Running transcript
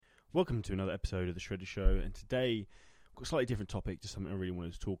Welcome to another episode of The Shredder Show, and today I've got a slightly different topic, just something I really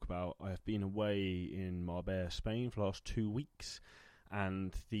wanted to talk about. I have been away in Marbella, Spain for the last 2 weeks,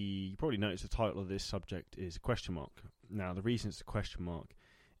 and you probably noticed the title of this subject is a question mark. Now, the reason it's a question mark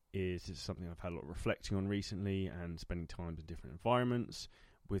is it's something I've had a lot of reflecting on recently, and spending time in different environments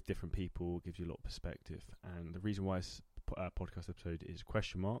with different people gives you a lot of perspective. And the reason why this podcast episode is a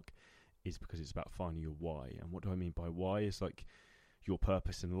question mark is because it's about finding your why. And what do I mean by why is like your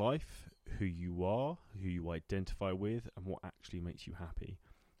purpose in life, who you are, who you identify with, and what actually makes you happy.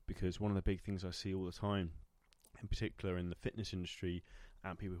 Because one of the big things I see all the time, in particular in the fitness industry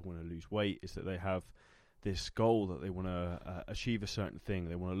and people who want to lose weight, is that they have this goal that they want to achieve a certain thing.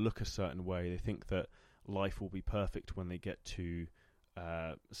 They want to look a certain way. They think that life will be perfect when they get to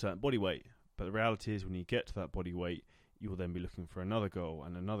a certain body weight. But the reality is when you get to that body weight, you will then be looking for another goal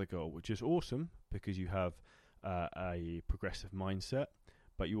and another goal, which is awesome because you have a progressive mindset,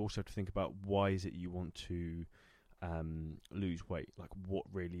 but you also have to think about why is it you want to lose weight, like what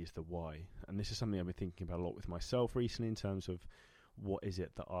really is the why. And this is something I've been thinking about a lot with myself recently in terms of what is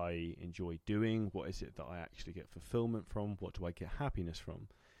it that I enjoy doing, what is it that I actually get fulfillment from, what do I get happiness from.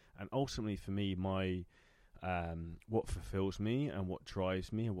 And ultimately for me, my what fulfills me and what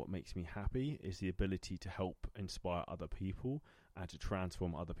drives me and what makes me happy is the ability to help inspire other people and to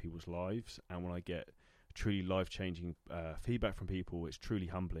transform other people's lives. And when I get truly life-changing feedback from people, it's truly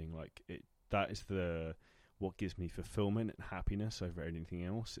humbling. That is what gives me fulfillment and happiness over anything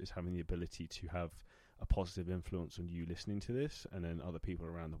else, is having the ability to have a positive influence on you listening to this and then other people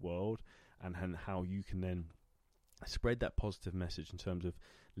around the world, and how you can then spread that positive message in terms of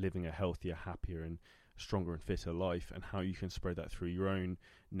living a healthier, happier and stronger and fitter life, and how you can spread that through your own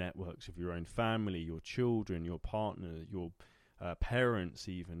networks of your own family, your children, your partner, your parents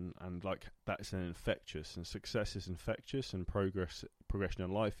even. And like that's an infectious, and success is infectious, and progression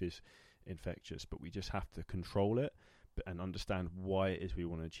in life is infectious, but we just have to control it and understand why it is we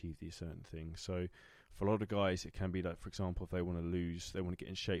want to achieve these certain things. So for a lot of guys it can be like, for example, if they want to lose, they want to get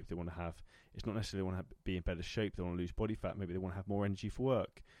in shape, they want to have, it's not necessarily they want to be in better shape, they want to lose body fat, maybe they want to have more energy for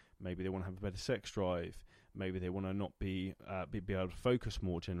work, maybe they want to have a better sex drive, maybe they want to not be able to focus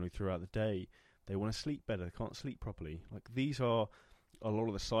more generally throughout the day. They want to sleep better, they can't sleep properly. Like these are a lot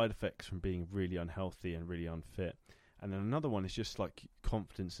of the side effects from being really unhealthy and really unfit. And then another one is just like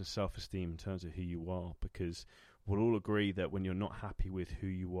confidence and self-esteem in terms of who you are, because we'll all agree that when you're not happy with who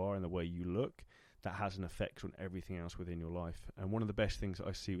you are and the way you look, that has an effect on everything else within your life. And one of the best things that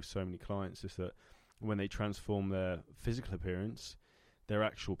I see with so many clients is that when they transform their physical appearance, their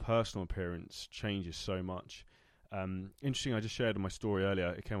actual personal appearance changes so much. Interesting, I just shared in my story earlier,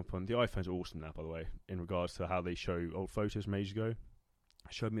 it came up on the iPhones are awesome now, by the way, in regards to how they show old photos from ages ago.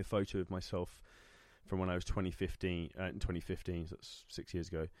 It showed me a photo of myself from when I was 2015, so that's 6 years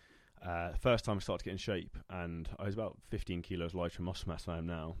ago. The first time I started to get in shape, and I was about 15 kilos lighter in muscle mass than I am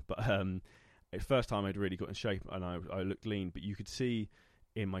now. But the first time I'd really got in shape, and I looked lean, but you could see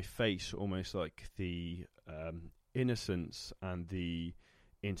in my face almost like the innocence and the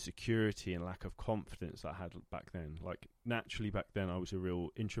insecurity and lack of confidence that I had back then. Like naturally back then I was a real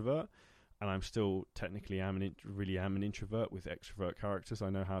introvert, and I'm still technically really am an introvert with extrovert characters.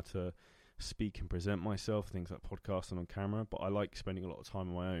 I know how to speak and present myself, things like podcasts and on camera, but I like spending a lot of time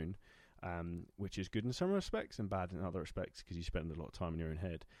on my own, which is good in some respects and bad in other respects, because you spend a lot of time in your own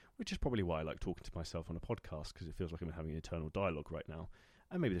head, which is probably why I like talking to myself on a podcast, because it feels like I'm having an internal dialogue right now.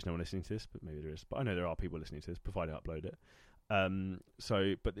 And maybe there's no one listening to this, but maybe there is. But I know there are people listening to this, provided I upload it.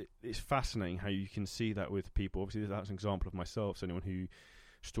 But it's fascinating how you can see that with people. Obviously, that's an example of myself. So anyone who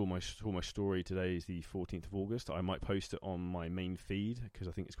saw my story today is the 14th of August. I might post it on my main feed because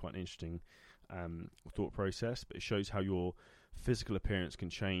I think it's quite an interesting thought process. But it shows how your physical appearance can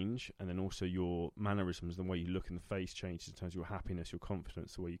change, and then also your mannerisms, the way you look in the face changes in terms of your happiness, your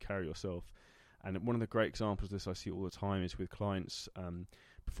confidence, the way you carry yourself. And one of the great examples of this I see all the time is with clients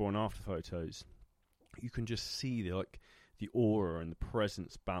before and after photos. You can just see the aura and the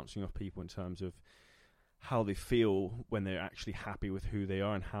presence bouncing off people in terms of how they feel when they're actually happy with who they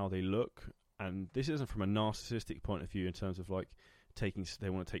are and how they look. And this isn't from a narcissistic point of view in terms of like they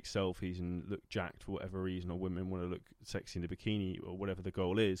want to take selfies and look jacked for whatever reason, or women want to look sexy in a bikini or whatever the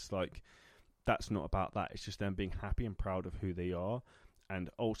goal is. Like that's not about that. It's just them being happy and proud of who they are. And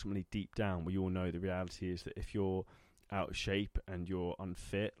ultimately deep down we all know the reality is that if you're out of shape and you're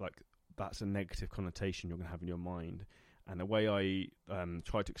unfit, like that's a negative connotation you're going to have in your mind. And the way I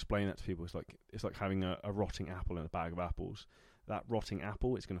try to explain that to people is like it's like having a rotting apple in a bag of apples. That rotting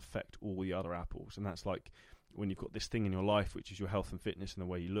apple is going to affect all the other apples, and that's like when you've got this thing in your life, which is your health and fitness and the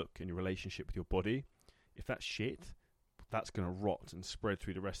way you look and your relationship with your body. If that's shit, that's going to rot and spread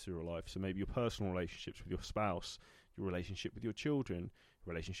through the rest of your life. So maybe your personal relationships with your spouse, your relationship with your children,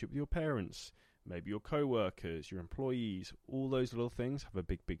 your relationship with your parents, maybe your co-workers, your employees, all those little things have a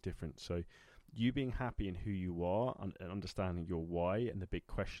big, big difference. So you being happy in who you are and understanding your why and the big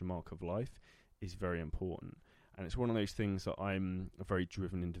question mark of life is very important. And it's one of those things that I'm a very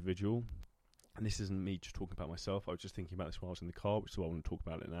driven individual. And this isn't me just talking about myself. I was just thinking about this while I was in the car, which is why I want to talk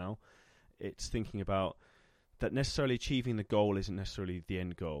about it now. It's thinking about that necessarily achieving the goal isn't necessarily the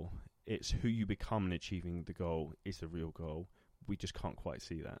end goal. It's who you become in achieving the goal is the real goal. We just can't quite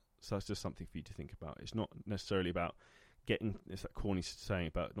see that. So that's just something for you to think about. It's not necessarily about it's that corny saying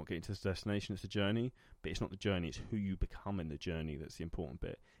about not getting to the destination, it's the journey, but it's not the journey, it's who you become in the journey that's the important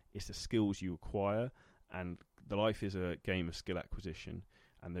bit. It's the skills you acquire, and the life is a game of skill acquisition,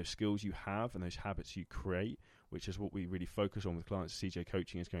 and those skills you have and those habits you create, which is what we really focus on with clients. CJ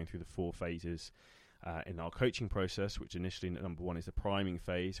Coaching is going through the 4 phases in our coaching process, which initially, number 1 is the priming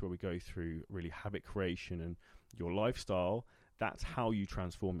phase, where we go through really habit creation and your lifestyle. That's how you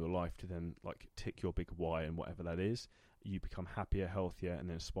transform your life to then tick your big why, and whatever that is, you become happier, healthier, and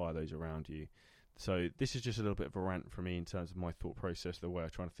then inspire those around you. So this is just a little bit of a rant for me in terms of my thought process, the way I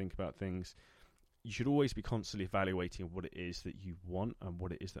try to think about things. You should always be constantly evaluating what it is that you want and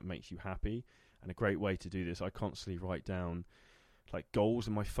what it is that makes you happy. And a great way to do this, I constantly write down goals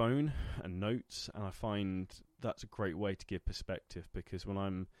in my phone and notes, and I find that's a great way to give perspective, because when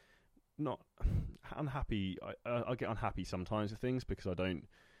I'm not unhappy, I get unhappy sometimes with things because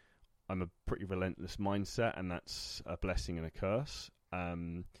I'm a pretty relentless mindset, and that's a blessing and a curse.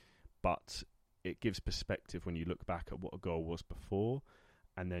 But it gives perspective when you look back at what a goal was before,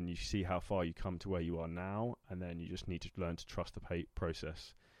 and then you see how far you come to where you are now, and then you just need to learn to trust the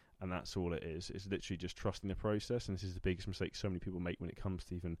process. And that's all it is. It's literally just trusting the process, and this is the biggest mistake so many people make when it comes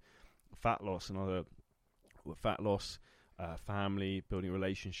to even fat loss and other family, building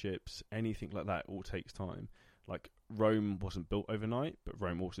relationships, anything like that. All takes time. Rome wasn't built overnight, but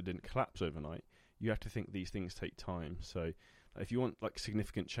Rome also didn't collapse overnight. You have to think these things take time. So if you want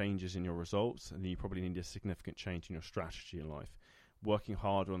significant changes in your results, then you probably need a significant change in your strategy in life. Working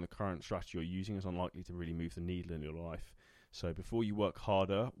harder on the current strategy you're using is unlikely to really move the needle in your life. So before you work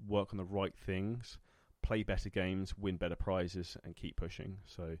harder, work on the right things, play better games, win better prizes, and keep pushing.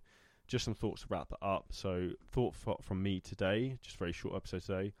 So just some thoughts to wrap that up. So thought from me today, just a very short episode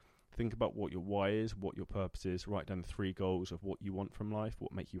today. Think about what your why is, what your purpose is. Write down the 3 goals of what you want from life,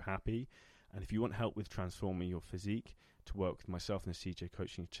 what make you happy. And if you want help with transforming your physique, to work with myself and the CJ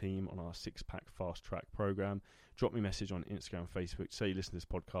Coaching team on our 6-pack fast track program, drop me a message on Instagram and Facebook. Say you listen to this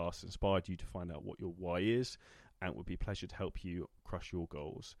podcast, inspired you to find out what your why is, and it would be a pleasure to help you crush your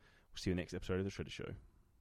goals. We'll see you in the next episode of The Shredder Show.